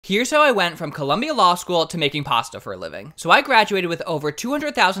Here's how I went from Columbia Law School to making pasta for a living. So I graduated with over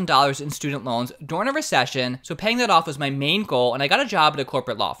 $200,000 in student loans during a recession, so paying that off was my main goal, and I got a job at a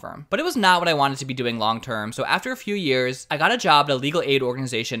corporate law firm. But it was not what I wanted to be doing long term, so after a few years, I got a job at a legal aid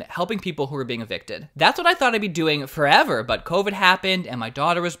organization helping people who were being evicted. That's what I thought I'd be doing forever, but COVID happened and my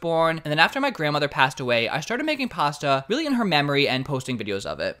daughter was born, and then after my grandmother passed away, I started making pasta really in her memory and posting videos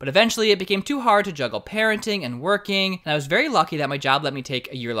of it. But eventually it became too hard to juggle parenting and working, and I was very lucky that my job let me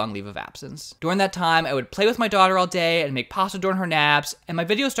take a year-long leave of absence. During that time, I would play with my daughter all day and make pasta during her naps, and my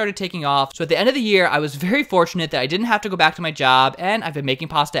videos started taking off. So at the end of the year, I was very fortunate that I didn't have to go back to my job, and I've been making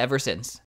pasta ever since.